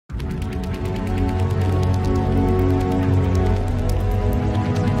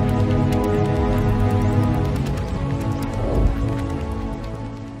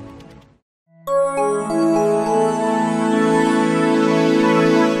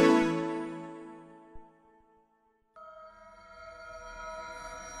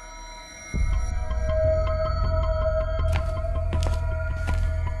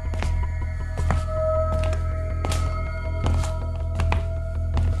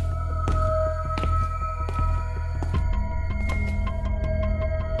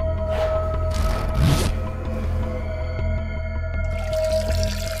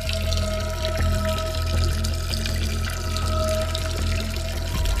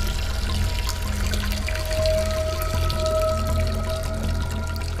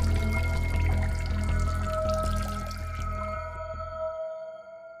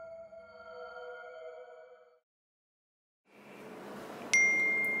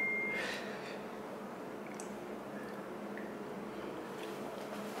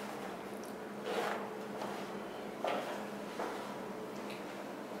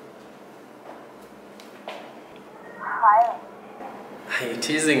Are you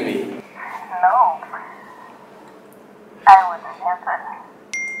teasing me? No. I would never.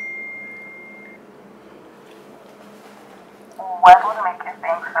 What would make you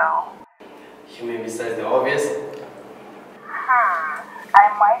think so? You mean besides the obvious? I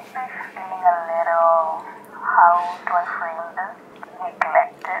might be feeling a little, how do I frame this?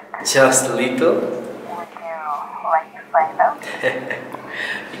 Neglected. Just a little? Would you like to find out?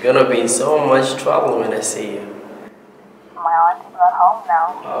 You're gonna be in so much trouble when I see you. My aunt is not home now.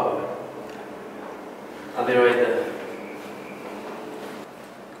 Oh. I'll be right there.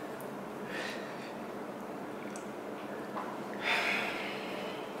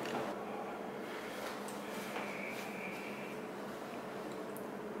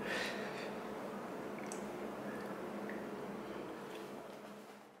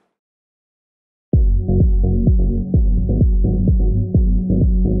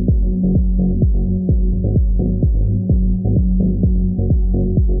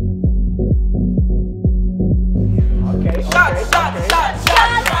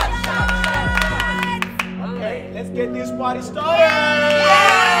 Get this party started!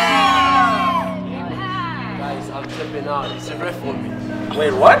 Guys, I'm tripping out. It's a ref for me.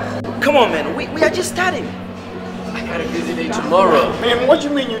 Wait, what? Come on, man. We are just starting. I got a busy day tomorrow. Man, what do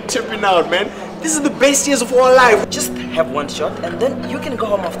you mean you're tipping out, man? This is the best years of our life. Just have one shot and then you can go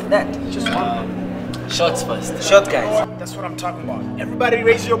home after that. Just one. Shots first. Shot, guys. That's what I'm talking about. Everybody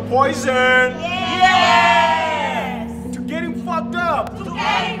raise your poison. Yes! To getting fucked up. To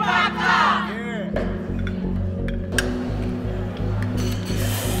getting fucked up! Yeah.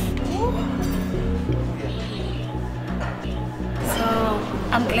 So,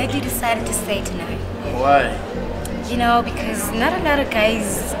 I'm glad you decided to stay tonight. Why? You know, because not a lot of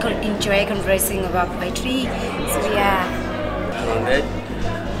guys could enjoy conversing about poetry. So yeah. On that,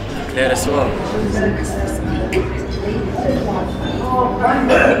 clear as well.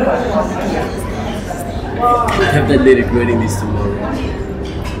 I have that lady regretting this tomorrow.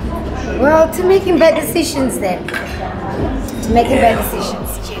 Well, to making bad decisions then. To making bad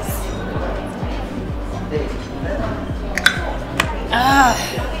decisions. Cheers.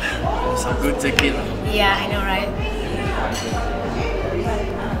 Some good tequila. Yeah, I know, right?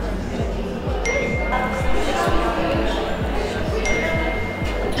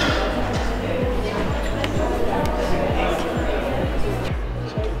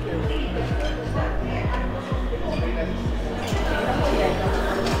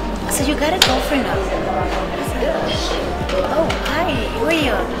 So you got a girlfriend now? Oh, hi. Who are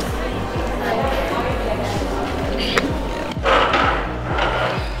you?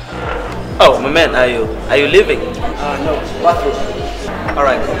 Oh, my man, are you leaving? No, bathroom.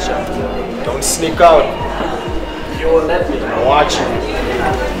 Alright, cool, sure. Don't sneak out. You won't let me. I'm watching.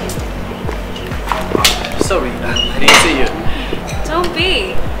 Sorry, I didn't see you. Don't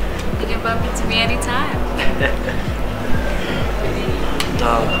be. You can bump into me anytime.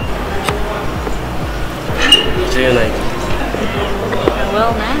 See you later.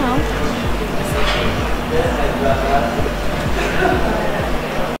 Well, now.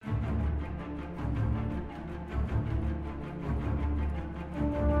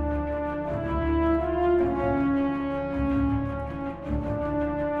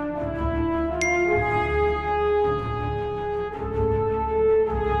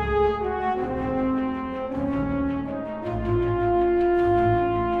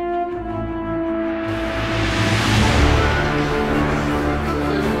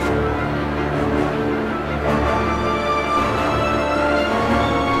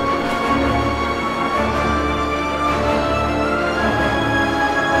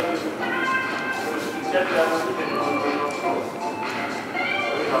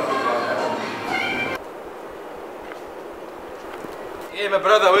 Hey, my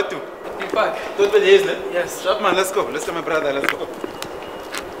brother, where to? Be back. Don't be lazy. Yes. Shut man, let's go. Let's go, my brother, let's go.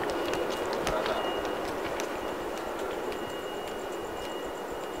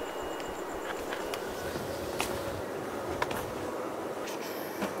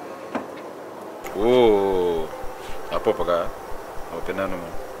 Oh, apa ka? Open na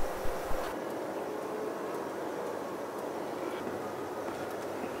naman.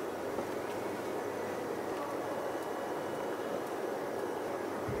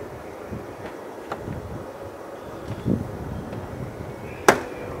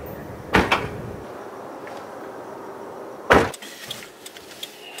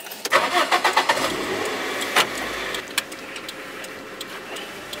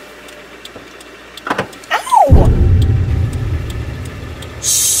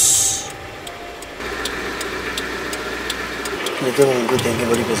 Ito ang good thank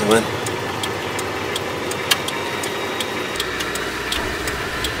you, Olivia-Joan.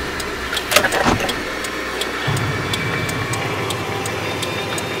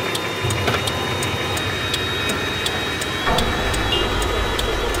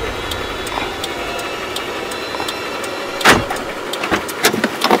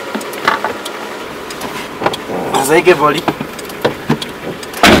 Zeker, Wally.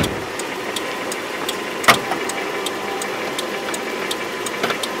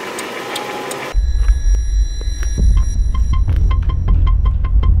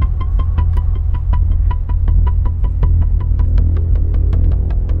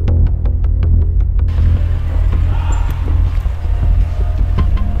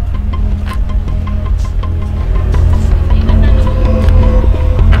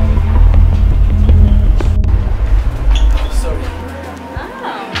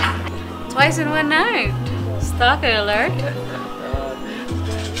 Twice in one night. Stalker alert.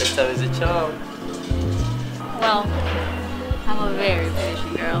 Next time is a charm. Well, I'm a very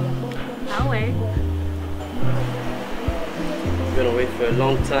patient girl. I'll wait. We're gonna wait for a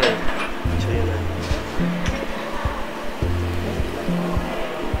long time. China.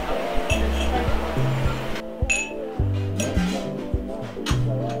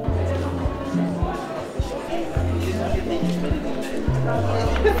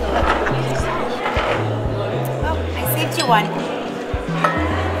 One. Are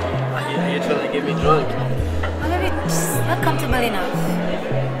you trying to get me drunk? Well, maybe just not comfortable enough.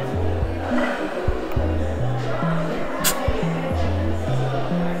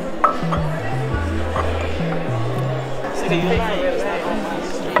 See, you lying.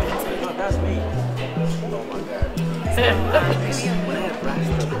 No, that's me. Oh my God.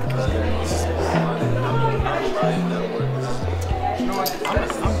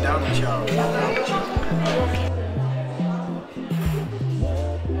 I'm down with y'all.